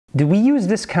Do we use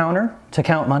this counter to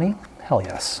count money? Hell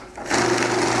yes.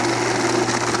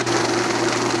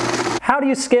 How do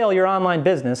you scale your online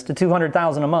business to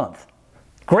 $200,000 a month?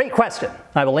 Great question.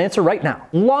 I will answer right now.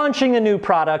 Launching a new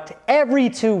product every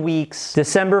 2 weeks.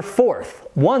 December 4th,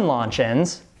 one launch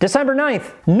ends. December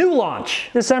 9th, new launch.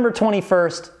 December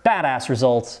 21st, badass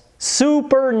results.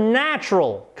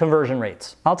 Supernatural conversion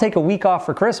rates. I'll take a week off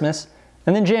for Christmas,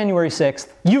 and then January 6th,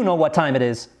 you know what time it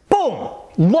is. Boom!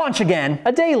 Launch again.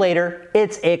 A day later,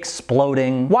 it's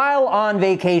exploding. While on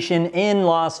vacation in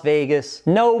Las Vegas,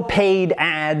 no paid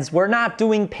ads. We're not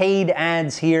doing paid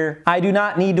ads here. I do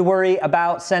not need to worry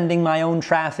about sending my own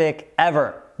traffic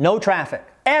ever. No traffic.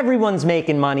 Everyone's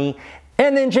making money.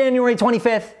 And then January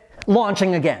 25th,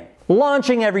 launching again.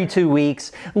 Launching every 2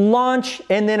 weeks, launch,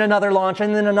 and then another launch,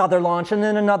 and then another launch, and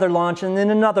then another launch, and then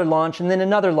another launch, and then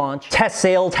another launch. Test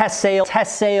sale, test sale,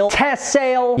 test sale, test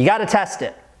sale. You gotta test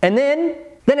it. And then,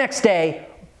 the next day,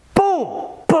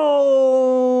 boom,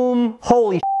 boom,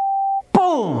 holy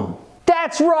boom.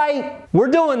 That's right, we're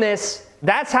doing this.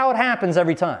 That's how it happens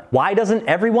every time. Why doesn't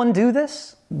everyone do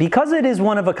this? Because it is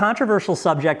one of a controversial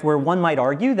subject where one might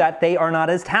argue that they are not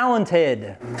as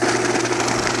talented.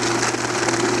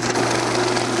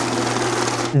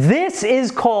 This is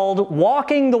called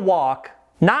walking the walk,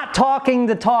 not talking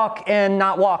the talk and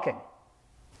not walking.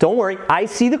 Don't worry, I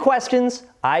see the questions.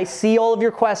 I see all of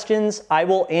your questions. I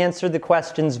will answer the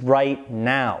questions right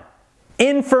now.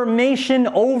 Information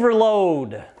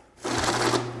overload.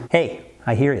 Hey,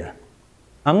 I hear you.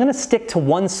 I'm gonna stick to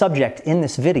one subject in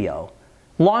this video,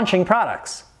 launching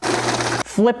products.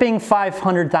 Flipping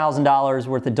 $500,000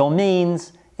 worth of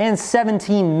domains and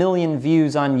 17 million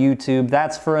views on YouTube.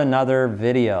 That's for another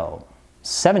video.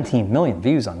 17 million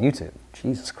views on YouTube.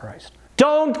 Jesus Christ.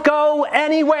 Don't go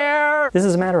anywhere! This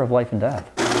is a matter of life and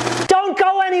death. Don't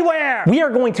go anywhere! We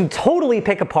are going to totally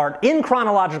pick apart, in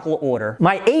chronological order,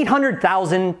 my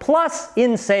 800,000 plus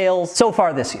in sales so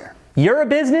far this year. You're a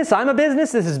business, I'm a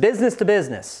business, this is business to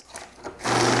business.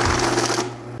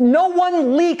 No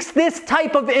one leaks this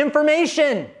type of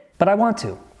information! But I want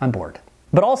to, I'm bored.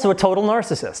 But also a total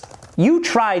narcissist. You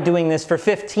tried doing this for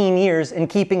 15 years and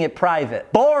keeping it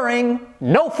private. Boring,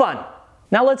 no fun.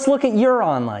 Now let's look at your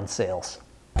online sales.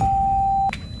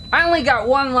 I only got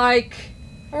 1 like.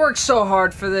 I worked so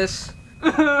hard for this. I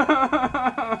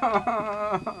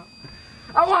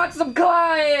want some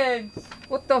clients!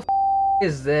 What the f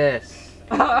is this?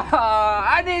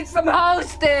 I need some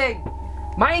hosting!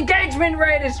 My engagement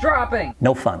rate is dropping!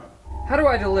 No fun. How do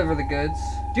I deliver the goods?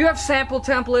 Do you have sample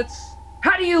templates?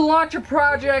 How do you launch a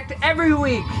project every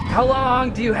week? How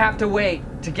long do you have to wait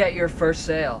to get your first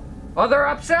sale? Other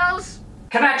upsells?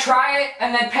 Can I try it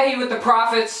and then pay you with the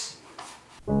profits?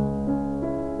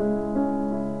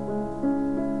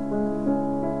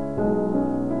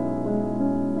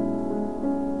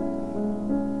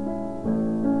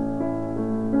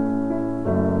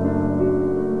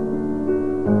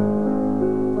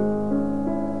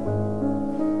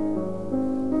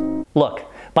 Look,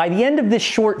 by the end of this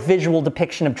short visual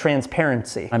depiction of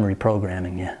transparency, I'm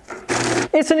reprogramming you.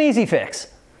 It's an easy fix.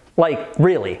 Like,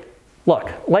 really. Look,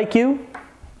 like you,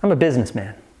 I'm a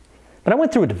businessman. But I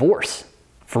went through a divorce.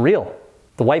 For real.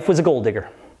 The wife was a gold digger.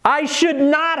 I should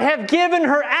not have given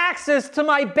her access to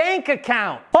my bank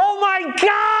account. Oh my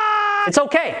God! It's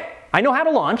okay. I know how to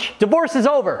launch. Divorce is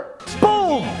over.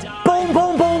 Boom! Boom,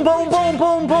 boom, boom, boom, boom,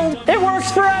 boom, boom. It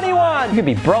works for anyone. You could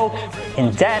be broke,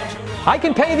 in debt. I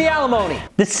can pay the alimony.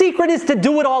 The secret is to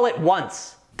do it all at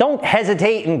once. Don't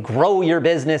hesitate and grow your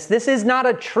business. This is not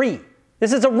a tree.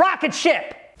 This is a rocket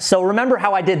ship. So remember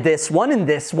how I did this one and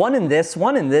this one and this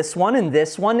one and this one and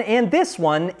this one and this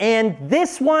one and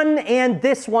this one and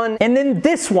this one and then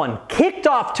this one kicked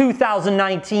off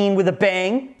 2019 with a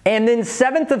bang, and then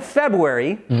 7th of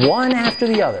February, one after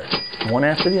the other. One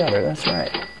after the other, that's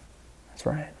right. That's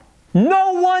right.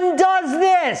 No one does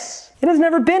this! It has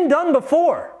never been done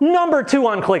before. Number 2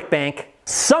 on ClickBank.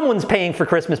 Someone's paying for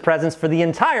Christmas presents for the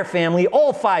entire family,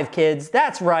 all 5 kids,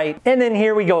 that's right. And then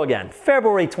here we go again,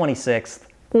 February 26th.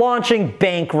 Launching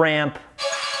Bank Ramp.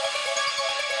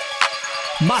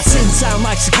 My sins sound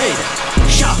like cicada.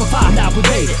 Shopify now we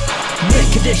made it.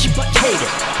 Mint condition but hate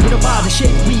it. We don't buy the shit,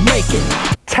 we make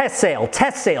it. Test sale,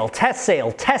 test sale, test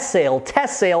sale, test sale,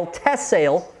 test sale, test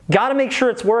sale. Gotta make sure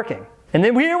it's working. And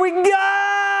then here we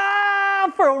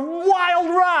go for a wild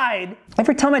ride.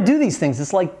 Every time I do these things,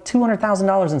 it's like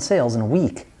 $200,000 in sales in a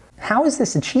week. How is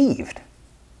this achieved?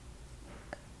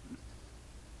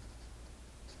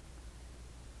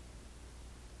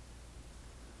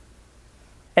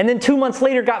 And then 2 months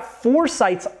later got 4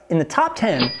 sites in the top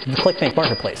 10 of the ClickBank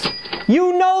marketplace.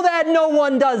 You know that no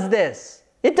one does this.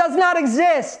 It does not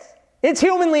exist. It's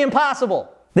humanly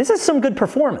impossible. This is some good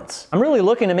performance. I'm really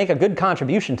looking to make a good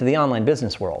contribution to the online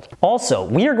business world. Also,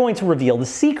 we are going to reveal the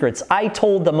secrets I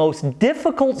told the most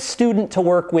difficult student to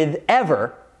work with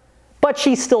ever, but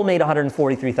she still made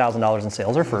 $143,000 in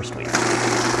sales her first week.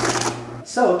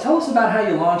 So tell us about how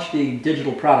you launched a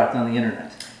digital product on the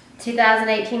internet.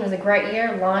 2018 was a great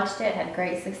year, launched it, had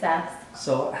great success.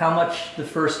 So how much the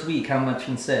first week, how much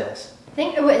in sales? I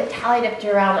think it tallied up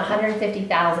to around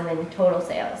 150,000 in total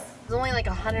sales. It was only like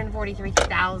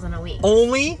 143,000 a week.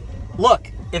 Only?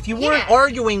 Look, if you weren't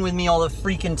arguing with me all the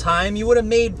freaking time, you would have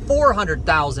made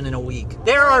 400,000 in a week.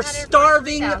 There are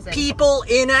starving people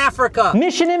in Africa.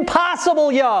 Mission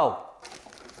impossible, yo!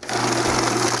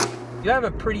 You have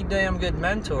a pretty damn good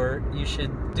mentor. You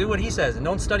should do what he says and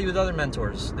don't study with other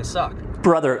mentors. They suck.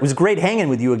 Brother, it was great hanging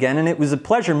with you again, and it was a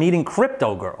pleasure meeting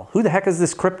Crypto Girl. Who the heck is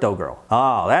this Crypto Girl?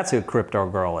 Oh, that's who Crypto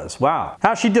Girl is. Wow.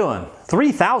 How's she doing?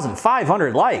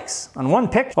 3,500 likes on one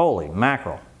picture. Holy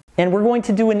mackerel. And we're going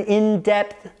to do an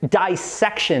in-depth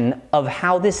dissection of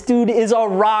how this dude is a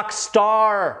rock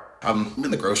star. I'm in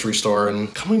the grocery store,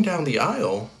 and coming down the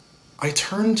aisle, I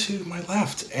turn to my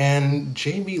left, and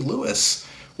Jamie Lewis,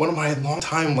 one of my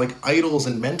longtime idols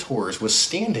and mentors, was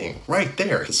standing right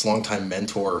there. This longtime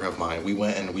mentor of mine, we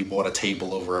went and we bought a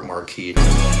table over at Marquee.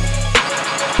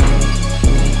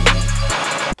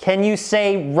 Can you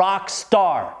say rock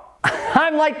star?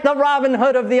 I'm like the Robin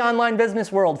Hood of the online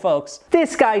business world, folks.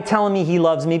 This guy telling me he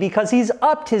loves me because he's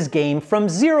upped his game from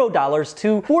 $0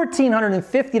 to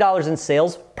 $1,450 in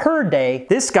sales per day.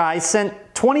 This guy sent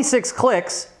 26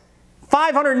 clicks,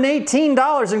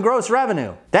 $518 in gross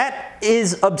revenue. That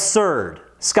is absurd.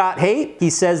 Scott Haight, he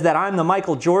says that I'm the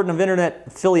Michael Jordan of internet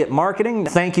affiliate marketing.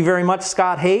 Thank you very much,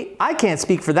 Scott Haight. I can't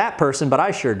speak for that person, but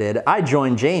I sure did. I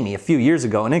joined Jamie a few years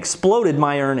ago and exploded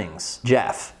my earnings.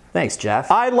 Jeff. Thanks, Jeff.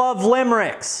 I love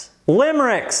limericks.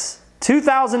 Limericks,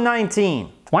 2019.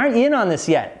 Why aren't you in on this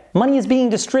yet? Money is being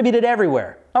distributed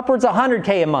everywhere. Upwards of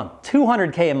 100K a month,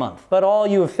 200K a month. But all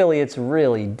you affiliates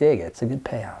really dig it. It's a good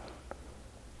payout.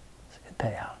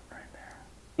 Payout right there.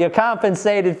 You're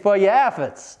compensated for your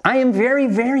efforts. I am very,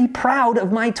 very proud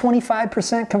of my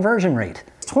 25% conversion rate.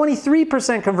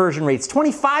 23% conversion rates,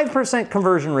 25%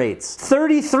 conversion rates,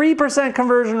 33%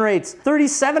 conversion rates,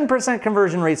 37%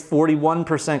 conversion rates,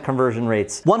 41% conversion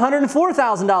rates,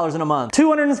 $104,000 in a month,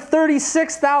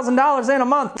 $236,000 in a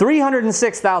month,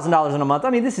 $306,000 in a month. I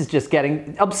mean, this is just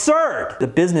getting absurd. The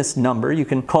business number you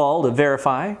can call to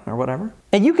verify or whatever.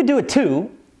 And you could do it too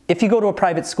if you go to a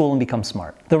private school and become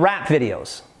smart. The rap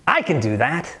videos. I can do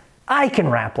that. I can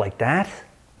rap like that.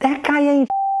 That guy ain't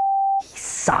He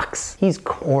sucks. He's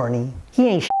corny. He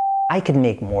ain't I can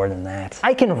make more than that.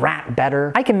 I can rap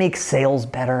better. I can make sales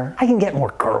better. I can get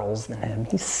more girls than him.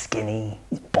 He's skinny.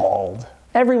 He's bald.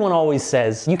 Everyone always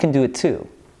says, you can do it too.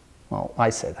 Well, I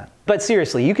say that. But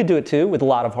seriously, you could do it too with a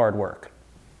lot of hard work.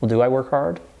 Well, do I work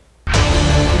hard?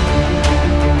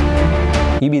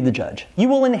 You be the judge. You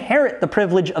will inherit the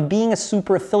privilege of being a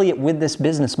super affiliate with this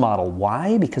business model.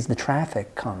 Why? Because the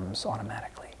traffic comes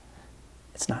automatically.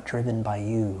 It's not driven by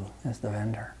you as the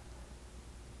vendor.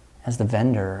 As the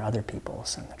vendor, other people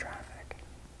send the traffic.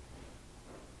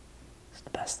 It's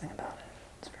the best thing about it.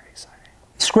 It's very exciting.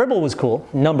 Scribble was cool.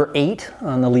 Number 8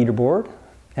 on the leaderboard.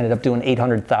 Ended up doing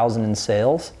 800,000 in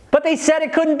sales. But they said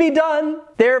it couldn't be done.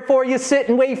 Therefore, you sit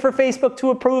and wait for Facebook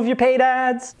to approve your paid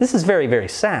ads. This is very, very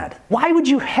sad. Why would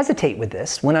you hesitate with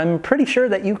this when I'm pretty sure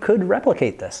that you could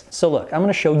replicate this? So look, I'm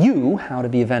gonna show you how to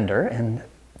be a vendor and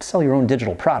sell your own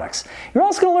digital products. You're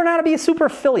also gonna learn how to be a super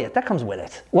affiliate. That comes with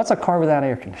it. What's a car without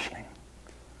air conditioning?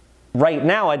 Right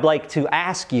now, I'd like to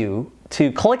ask you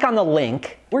to click on the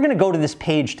link. We're gonna go to this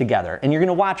page together and you're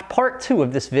gonna watch part 2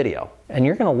 of this video and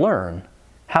you're gonna learn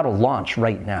how to launch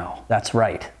right now. That's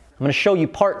right. I'm gonna show you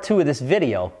part 2 of this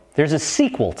video. There's a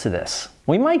sequel to this.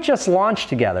 We might just launch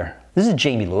together. This is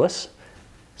Jamie Lewis.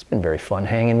 It's been very fun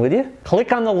hanging with you.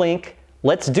 Click on the link.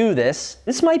 Let's do this.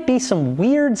 This might be some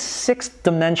weird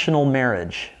 6th-dimensional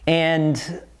marriage.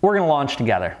 And we're gonna launch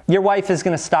together. Your wife is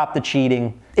gonna stop the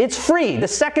cheating. It's free. The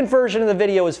second version of the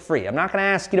video is free. I'm not gonna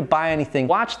ask you to buy anything.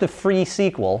 Watch the free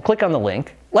sequel. Click on the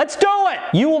link. Let's do it!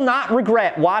 You will not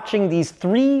regret watching these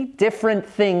 3 different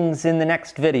things in the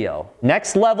next video.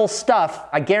 Next level stuff.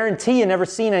 I guarantee you've never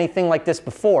seen anything like this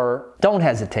before. Don't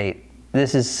hesitate.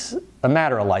 This is a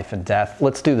matter of life and death.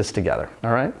 Let's do this together.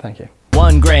 All right? Thank you.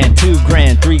 1 grand, 2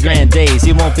 grand, 3 grand days.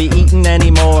 You won't be eating any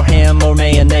more ham or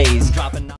mayonnaise.